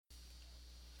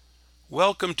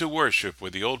Welcome to worship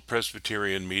with the Old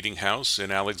Presbyterian Meeting House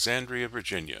in Alexandria,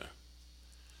 Virginia.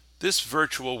 This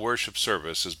virtual worship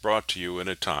service is brought to you in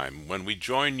a time when we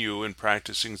join you in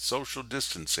practicing social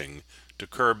distancing to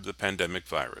curb the pandemic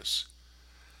virus.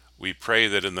 We pray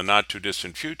that in the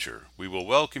not-too-distant future, we will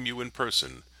welcome you in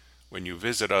person when you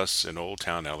visit us in Old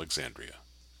Town Alexandria.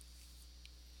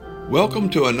 Welcome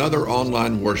to another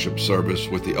online worship service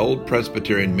with the Old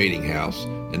Presbyterian Meeting House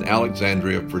in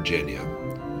Alexandria, Virginia.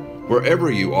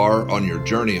 Wherever you are on your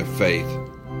journey of faith,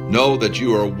 know that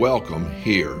you are welcome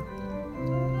here.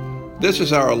 This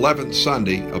is our 11th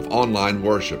Sunday of online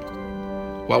worship.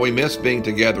 While we miss being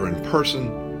together in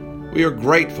person, we are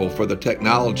grateful for the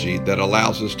technology that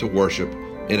allows us to worship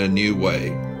in a new way.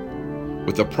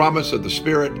 With the promise of the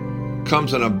Spirit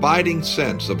comes an abiding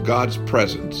sense of God's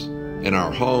presence in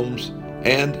our homes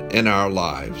and in our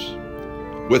lives.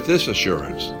 With this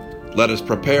assurance, let us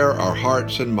prepare our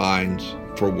hearts and minds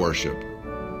for worship.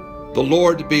 The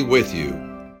Lord be with you.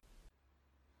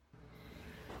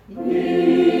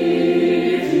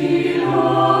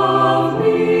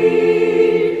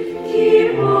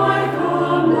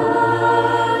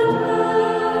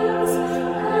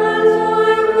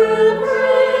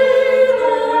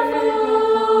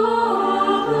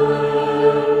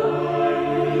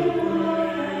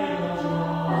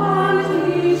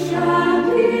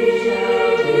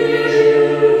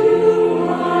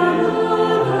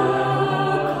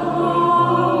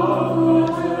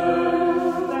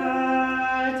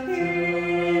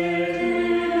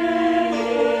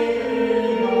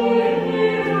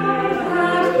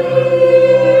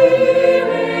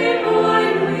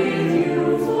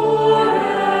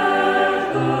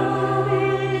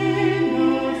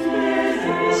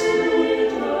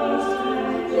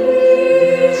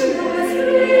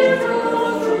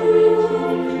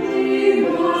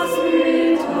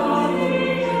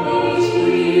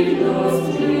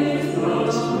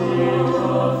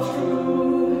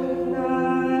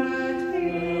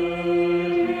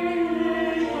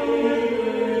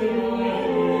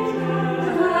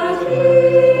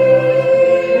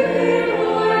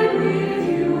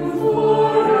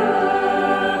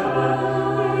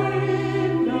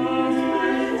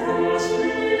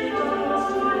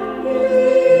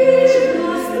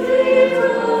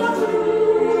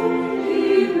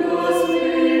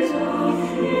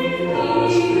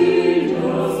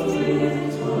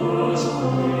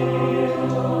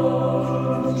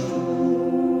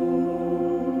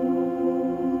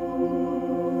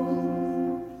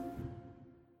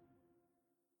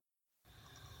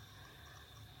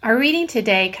 Our reading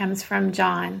today comes from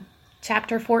John,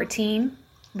 chapter 14,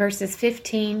 verses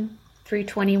 15 through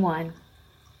 21.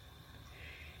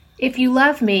 If you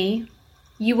love me,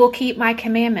 you will keep my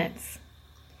commandments,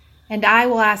 and I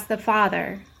will ask the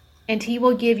Father, and he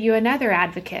will give you another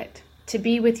advocate to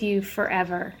be with you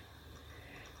forever.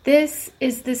 This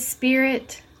is the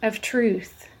Spirit of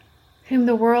truth, whom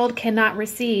the world cannot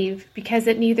receive because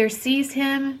it neither sees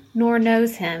him nor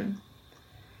knows him.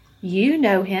 You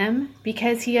know him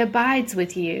because he abides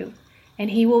with you,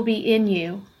 and he will be in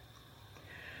you.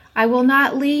 I will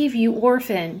not leave you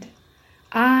orphaned.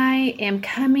 I am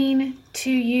coming to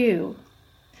you.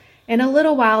 In a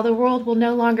little while the world will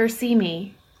no longer see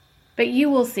me, but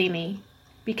you will see me.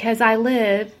 Because I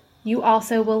live, you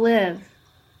also will live.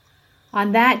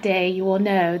 On that day you will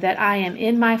know that I am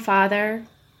in my Father,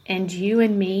 and you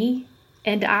in me,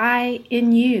 and I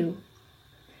in you.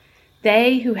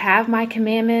 They who have my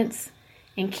commandments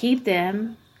and keep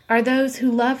them are those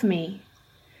who love me,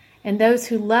 and those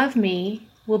who love me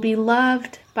will be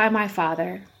loved by my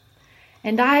Father,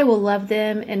 and I will love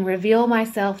them and reveal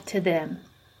myself to them.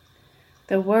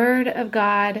 The word of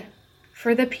God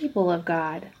for the people of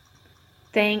God.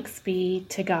 Thanks be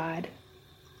to God.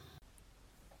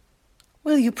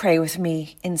 Will you pray with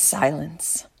me in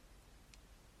silence?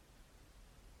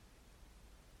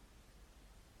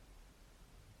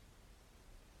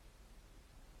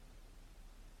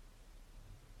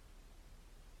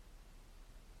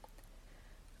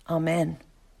 Amen.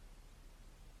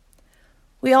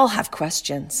 We all have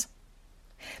questions.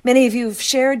 Many of you have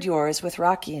shared yours with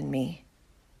Rocky and me.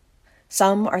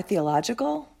 Some are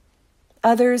theological,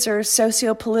 others are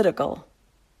socio-political.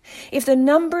 If the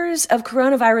numbers of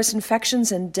coronavirus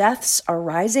infections and deaths are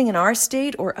rising in our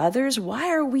state or others, why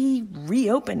are we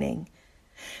reopening?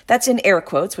 That's in air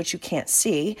quotes, which you can't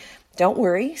see. Don't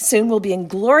worry, soon we'll be in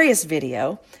glorious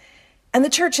video. And the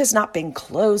church has not been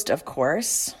closed, of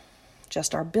course,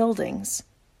 just our buildings.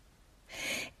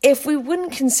 If we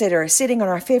wouldn't consider sitting on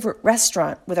our favorite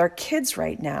restaurant with our kids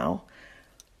right now,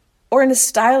 or in a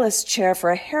stylist's chair for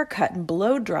a haircut and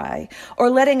blow dry, or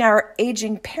letting our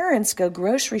aging parents go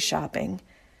grocery shopping?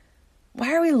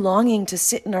 Why are we longing to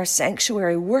sit in our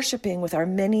sanctuary worshiping with our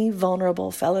many vulnerable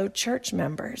fellow church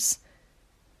members?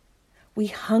 We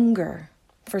hunger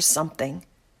for something.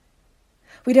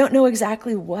 We don't know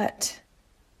exactly what.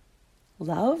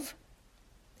 Love?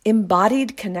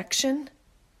 Embodied connection?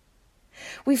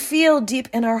 We feel deep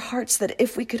in our hearts that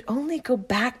if we could only go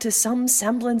back to some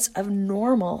semblance of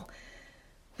normal,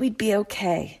 we'd be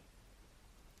okay.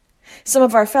 Some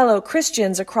of our fellow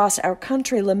Christians across our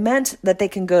country lament that they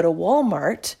can go to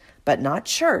Walmart, but not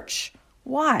church.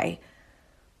 Why?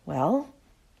 Well,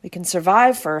 we can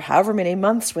survive for however many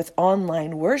months with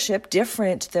online worship,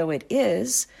 different though it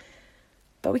is,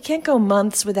 but we can't go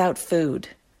months without food.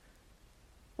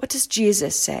 What does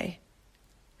Jesus say?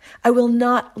 I will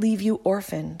not leave you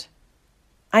orphaned.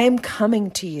 I am coming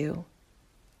to you.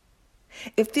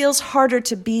 It feels harder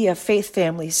to be a faith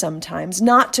family sometimes,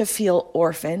 not to feel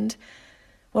orphaned,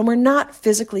 when we're not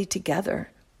physically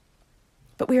together.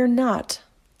 But we are not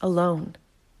alone.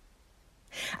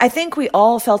 I think we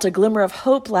all felt a glimmer of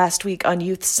hope last week on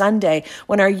Youth Sunday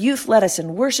when our youth led us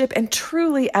in worship and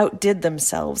truly outdid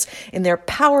themselves in their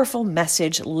powerful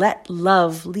message, Let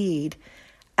Love Lead,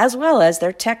 as well as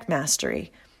their tech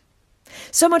mastery.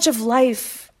 So much of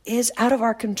life is out of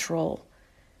our control.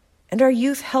 And our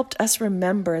youth helped us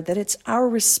remember that it's our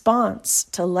response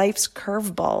to life's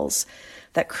curveballs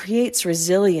that creates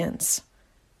resilience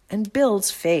and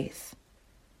builds faith.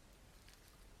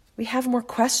 We have more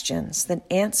questions than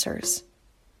answers,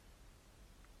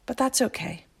 but that's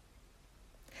okay.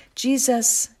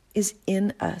 Jesus is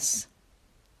in us,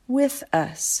 with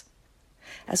us,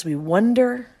 as we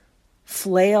wonder,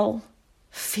 flail,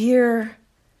 fear,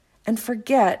 and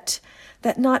forget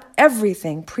that not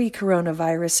everything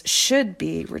pre-coronavirus should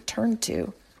be returned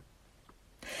to.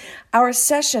 Our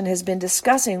session has been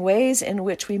discussing ways in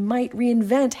which we might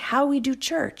reinvent how we do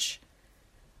church.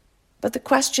 But the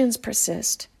questions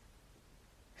persist.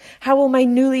 How will my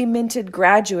newly minted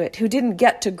graduate who didn't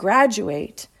get to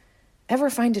graduate ever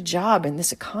find a job in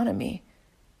this economy?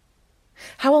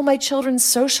 How will my children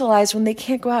socialize when they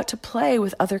can't go out to play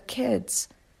with other kids?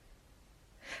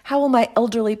 How will my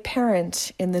elderly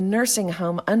parent in the nursing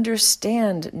home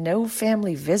understand no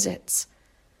family visits?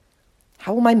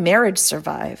 How will my marriage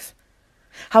survive?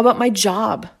 How about my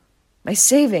job, my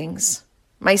savings,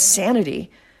 my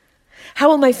sanity? How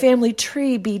will my family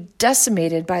tree be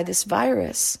decimated by this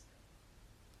virus?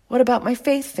 What about my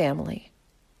faith family?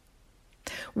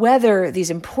 Whether these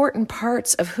important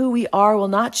parts of who we are will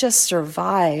not just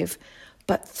survive,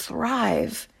 but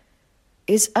thrive,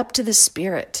 is up to the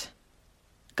Spirit.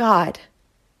 God,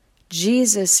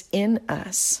 Jesus in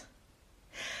us.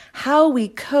 How we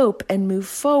cope and move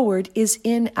forward is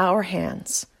in our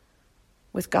hands,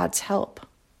 with God's help.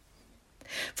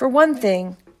 For one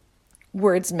thing,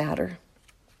 words matter.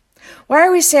 Why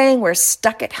are we saying we're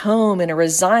stuck at home in a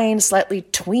resigned, slightly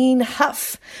tween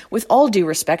huff, with all due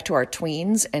respect to our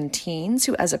tweens and teens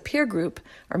who, as a peer group,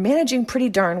 are managing pretty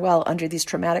darn well under these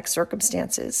traumatic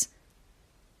circumstances?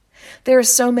 There are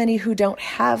so many who don't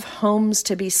have homes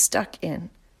to be stuck in,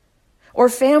 or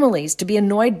families to be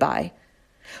annoyed by,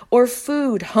 or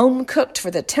food home-cooked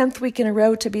for the 10th week in a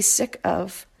row to be sick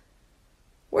of.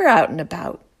 We're out and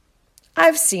about.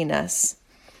 I've seen us.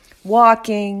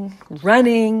 Walking,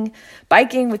 running,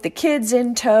 biking with the kids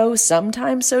in tow,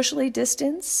 sometimes socially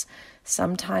distanced,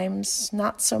 sometimes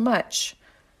not so much.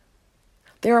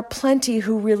 There are plenty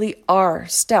who really are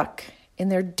stuck in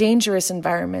their dangerous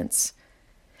environments.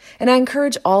 And I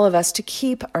encourage all of us to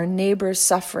keep our neighbors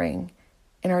suffering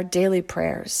in our daily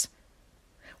prayers,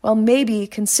 while maybe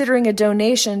considering a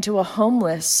donation to a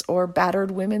homeless or battered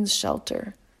women's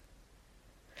shelter.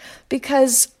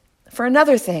 Because, for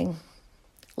another thing,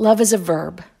 love is a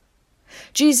verb.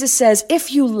 Jesus says,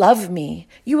 if you love me,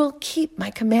 you will keep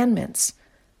my commandments.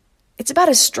 It's about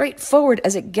as straightforward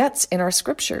as it gets in our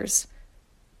scriptures.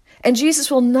 And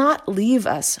Jesus will not leave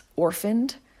us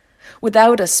orphaned,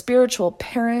 without a spiritual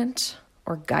parent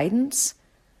or guidance,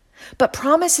 but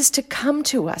promises to come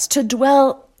to us, to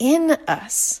dwell in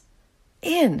us.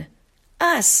 In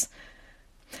us.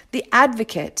 The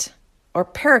advocate, or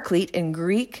paraclete in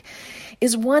Greek,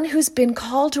 is one who's been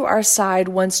called to our side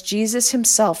once Jesus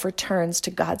himself returns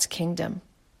to God's kingdom.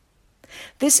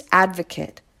 This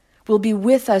advocate will be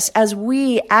with us as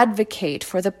we advocate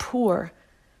for the poor,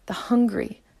 the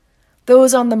hungry,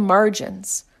 those on the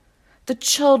margins, the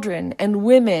children and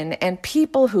women and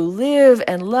people who live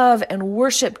and love and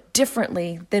worship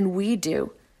differently than we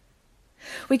do.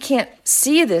 We can't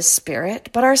see this Spirit,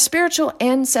 but our spiritual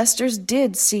ancestors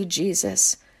did see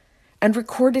Jesus, and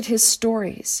recorded his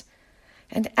stories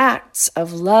and acts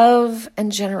of love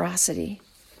and generosity.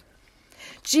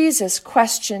 Jesus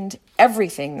questioned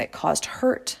everything that caused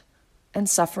hurt and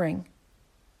suffering.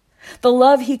 The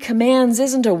love he commands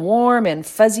isn't a warm and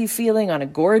fuzzy feeling on a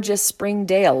gorgeous spring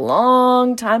day a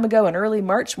long time ago in early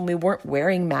March when we weren't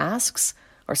wearing masks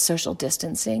or social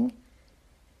distancing.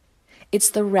 It's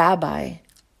the rabbi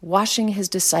washing his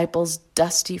disciples'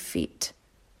 dusty feet.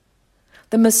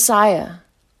 The Messiah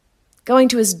going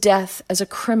to his death as a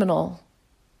criminal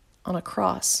on a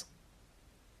cross.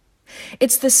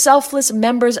 It's the selfless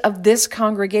members of this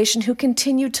congregation who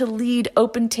continue to lead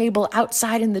Open Table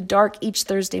outside in the dark each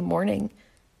Thursday morning.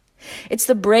 It's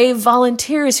the brave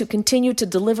volunteers who continue to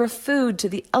deliver food to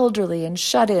the elderly and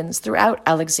shut-ins throughout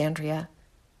Alexandria.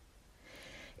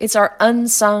 It's our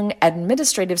unsung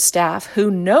administrative staff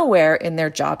who nowhere in their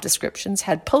job descriptions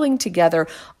had pulling together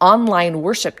online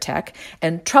worship tech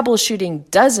and troubleshooting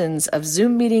dozens of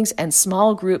Zoom meetings and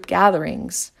small group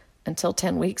gatherings until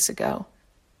 10 weeks ago.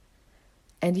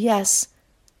 And yes,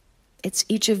 it's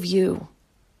each of you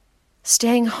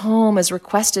staying home as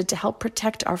requested to help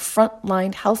protect our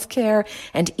frontline healthcare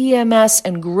and EMS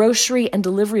and grocery and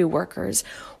delivery workers,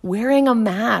 wearing a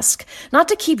mask, not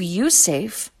to keep you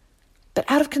safe, but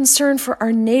out of concern for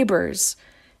our neighbors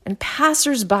and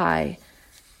passers-by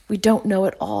we don't know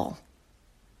at all.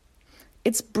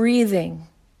 It's breathing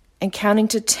and counting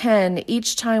to 10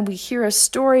 each time we hear a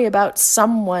story about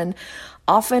someone,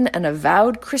 often an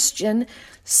avowed Christian,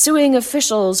 suing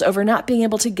officials over not being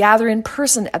able to gather in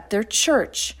person at their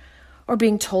church or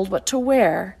being told what to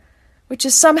wear, which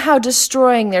is somehow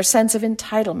destroying their sense of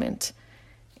entitlement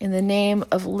in the name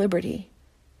of liberty,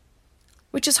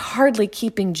 which is hardly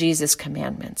keeping Jesus'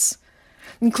 commandments,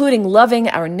 including loving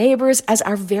our neighbors as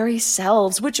our very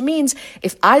selves, which means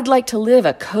if I'd like to live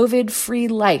a COVID-free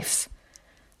life,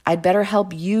 I'd better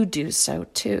help you do so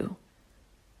too.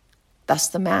 Thus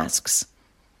the masks.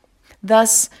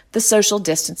 Thus the social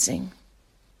distancing.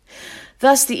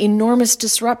 Thus the enormous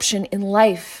disruption in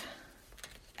life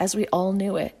as we all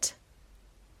knew it.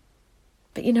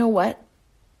 But you know what?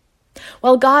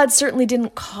 While God certainly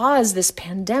didn't cause this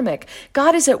pandemic,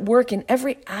 God is at work in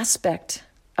every aspect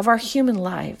of our human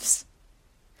lives.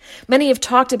 Many have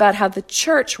talked about how the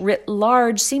church writ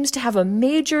large seems to have a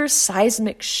major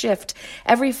seismic shift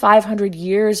every 500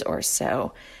 years or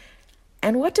so.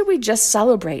 And what did we just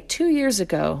celebrate 2 years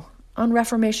ago on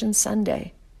Reformation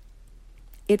Sunday?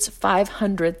 Its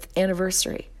 500th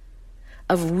anniversary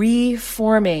of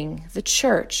reforming the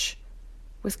church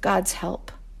with God's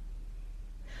help.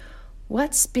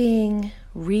 What's being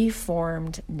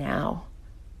reformed now?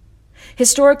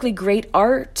 Historically, great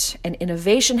art and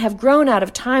innovation have grown out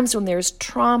of times when there's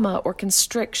trauma or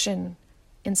constriction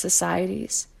in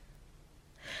societies.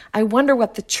 I wonder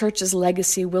what the church's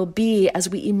legacy will be as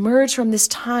we emerge from this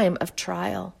time of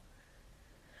trial.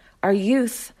 Our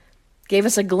youth gave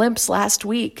us a glimpse last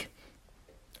week.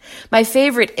 My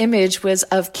favorite image was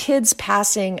of kids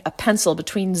passing a pencil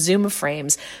between Zoom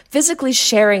frames, physically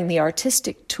sharing the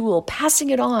artistic tool,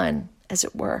 passing it on, as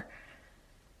it were.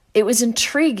 It was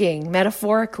intriguing,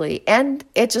 metaphorically, and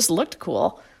it just looked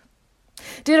cool.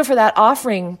 Ditto for that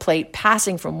offering plate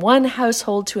passing from one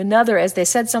household to another as they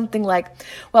said something like,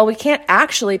 well, we can't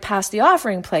actually pass the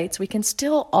offering plates, we can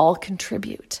still all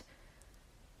contribute.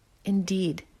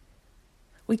 Indeed,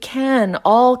 we can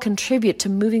all contribute to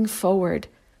moving forward,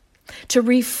 to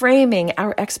reframing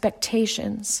our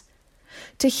expectations,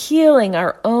 to healing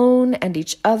our own and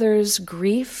each other's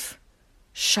grief,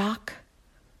 shock,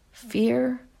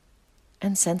 fear,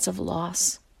 and sense of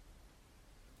loss.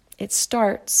 It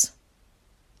starts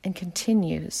and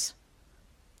continues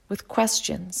with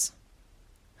questions.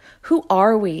 Who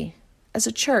are we as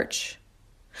a church?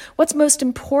 What's most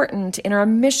important in our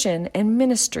mission and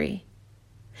ministry?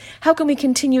 How can we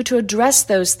continue to address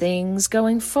those things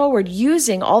going forward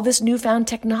using all this newfound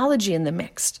technology in the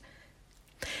mix?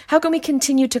 How can we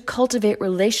continue to cultivate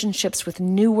relationships with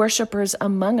new worshipers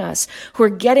among us who are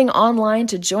getting online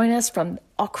to join us from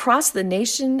across the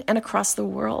nation and across the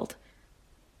world?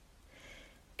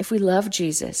 If we love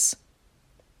Jesus,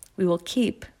 we will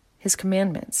keep his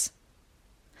commandments.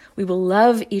 We will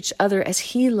love each other as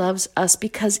he loves us,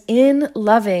 because in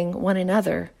loving one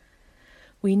another,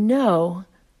 we know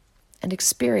and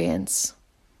experience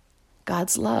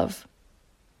God's love.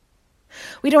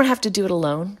 We don't have to do it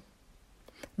alone.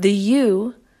 The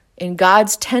you in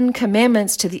God's 10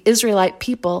 commandments to the Israelite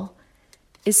people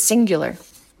is singular.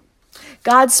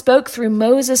 God spoke through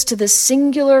Moses to the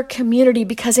singular community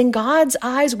because in God's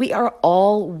eyes, we are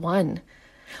all one.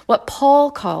 What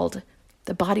Paul called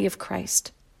the body of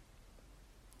Christ.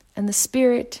 And the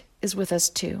Spirit is with us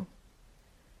too.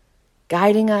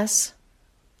 guiding us,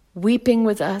 weeping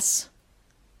with us,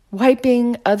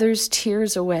 wiping others'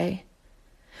 tears away,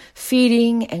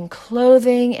 feeding and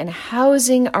clothing and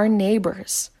housing our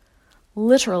neighbors,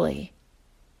 literally.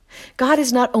 God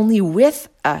is not only with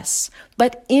us,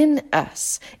 but in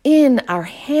us, in our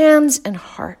hands and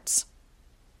hearts.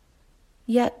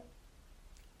 Yet,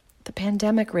 the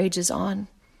pandemic rages on.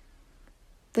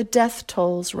 The death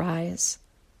tolls rise.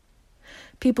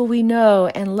 People we know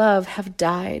and love have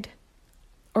died,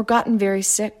 or gotten very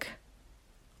sick,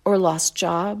 or lost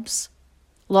jobs,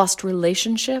 lost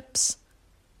relationships,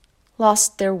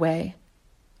 lost their way.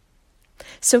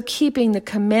 So keeping the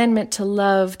commandment to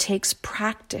love takes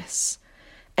practice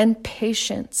and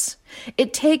patience.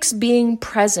 It takes being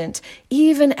present,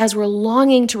 even as we're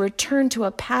longing to return to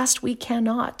a past we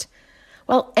cannot,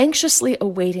 while anxiously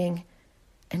awaiting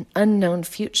an unknown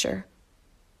future.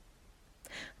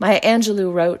 Maya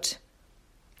Angelou wrote,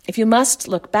 "If you must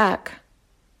look back,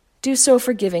 do so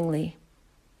forgivingly.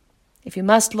 If you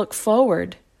must look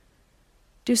forward,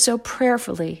 do so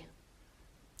prayerfully.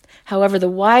 However, the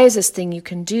wisest thing you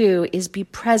can do is be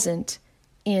present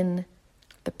in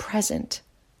the present,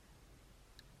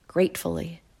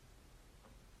 gratefully."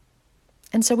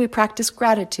 And so we practice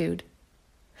gratitude.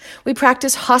 We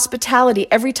practice hospitality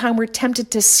every time we're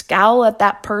tempted to scowl at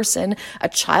that person, a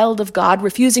child of God,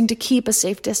 refusing to keep a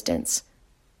safe distance.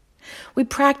 We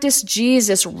practice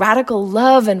Jesus' radical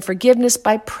love and forgiveness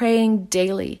by praying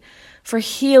daily for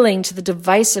healing to the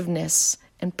divisiveness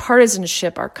and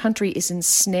partisanship our country is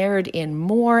ensnared in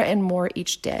more and more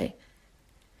each day.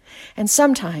 And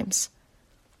sometimes,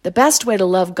 the best way to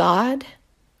love God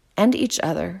and each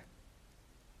other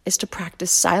is to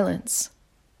practice silence,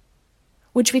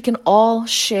 which we can all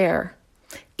share,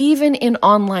 even in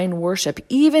online worship,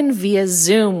 even via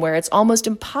Zoom, where it's almost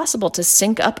impossible to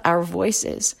sync up our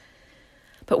voices,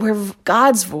 but where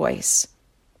God's voice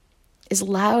is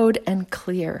loud and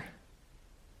clear.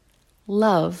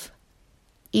 Love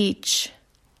each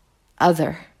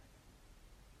other.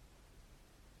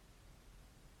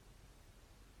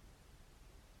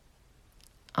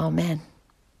 Amen.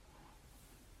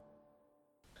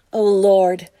 O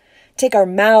Lord, take our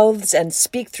mouths and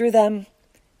speak through them.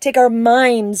 Take our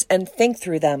minds and think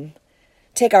through them.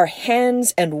 Take our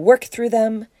hands and work through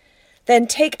them. Then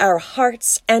take our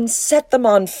hearts and set them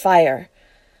on fire.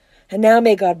 And now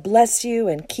may God bless you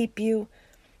and keep you.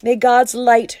 May God's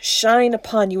light shine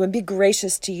upon you and be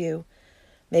gracious to you.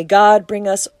 May God bring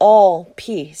us all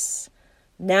peace,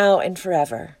 now and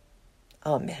forever.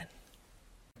 Amen.